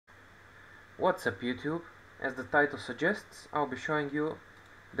What's up YouTube? As the title suggests, I'll be showing you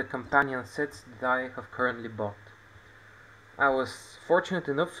the companion sets that I have currently bought. I was fortunate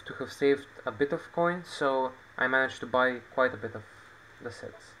enough to have saved a bit of coins, so I managed to buy quite a bit of the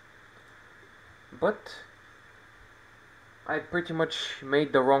sets. But I pretty much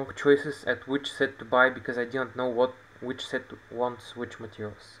made the wrong choices at which set to buy because I didn't know which set wants which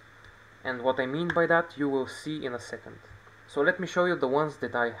materials. And what I mean by that you will see in a second. So let me show you the ones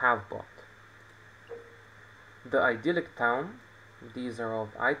that I have bought. The idyllic town, these are all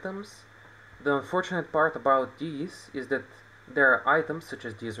the items. The unfortunate part about these is that there are items such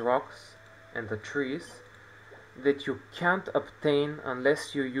as these rocks and the trees that you can't obtain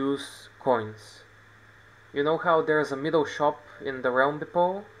unless you use coins. You know how there's a middle shop in the Realm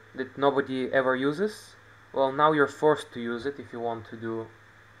Depot that nobody ever uses? Well, now you're forced to use it if you want to do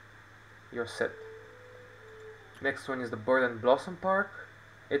your set. Next one is the Bird and Blossom Park.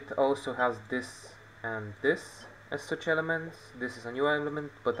 It also has this and this as such elements. This is a new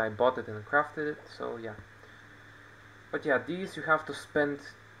element, but I bought it and crafted it, so yeah. But yeah, these you have to spend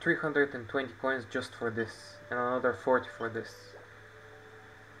 320 coins just for this, and another 40 for this.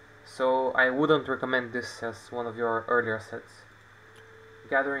 So I wouldn't recommend this as one of your earlier sets.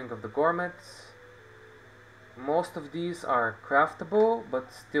 Gathering of the Gourmets. Most of these are craftable,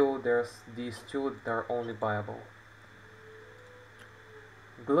 but still there's these two that are only buyable.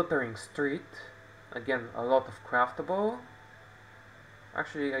 Glittering Street. Again, a lot of craftable.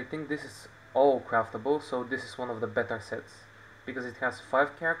 Actually, I think this is all craftable, so this is one of the better sets because it has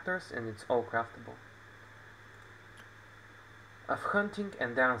 5 characters and it's all craftable. Of Hunting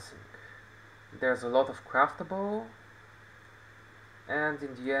and Dancing. There's a lot of craftable and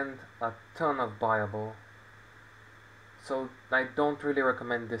in the end a ton of buyable. So I don't really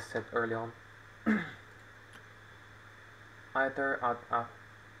recommend this set early on. Either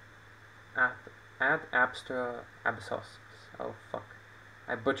Ad Abstra Abyssos. Oh fuck.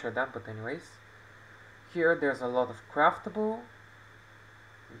 I butchered that, but anyways. Here there's a lot of craftable.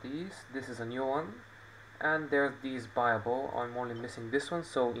 This is a new one. And there's these buyable. I'm only missing this one,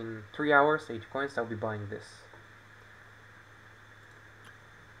 so in 3 hours, 8 coins, I'll be buying this.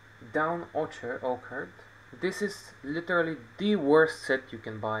 Down Orchard. This is literally the worst set you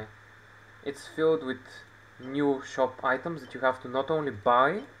can buy. It's filled with new shop items that you have to not only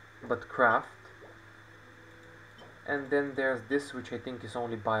buy, but craft. And then there's this, which I think is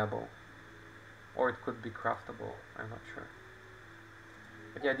only buyable. Or it could be craftable, I'm not sure.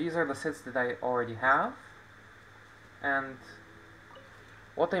 But yeah, these are the sets that I already have. And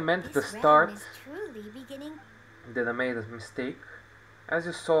what I meant at the start, that I made a mistake. As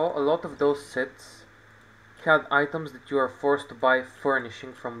you saw, a lot of those sets had items that you are forced to buy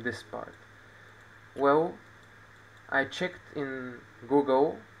furnishing from this part. Well, I checked in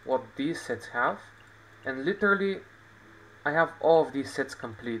Google what these sets have, and literally I have all of these sets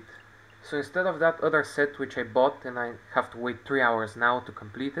complete. So instead of that other set which I bought and I have to wait 3 hours now to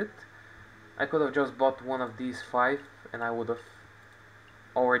complete it, I could have just bought one of these 5 and I would have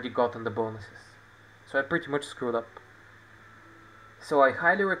already gotten the bonuses. So I pretty much screwed up. So I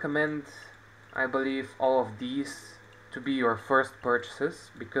highly recommend, I believe, all of these to be your first purchases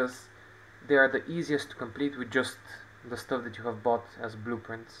because they are the easiest to complete with just the stuff that you have bought as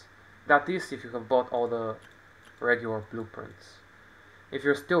blueprints. That is, if you have bought all the regular blueprints. If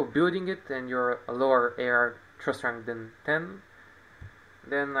you're still building it and you're a lower AR trust rank than 10,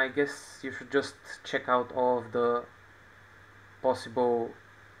 then I guess you should just check out all of the possible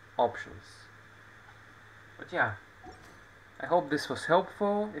options. But yeah, I hope this was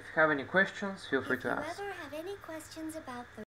helpful. If you have any questions, feel free to ask. If you ever have any questions about the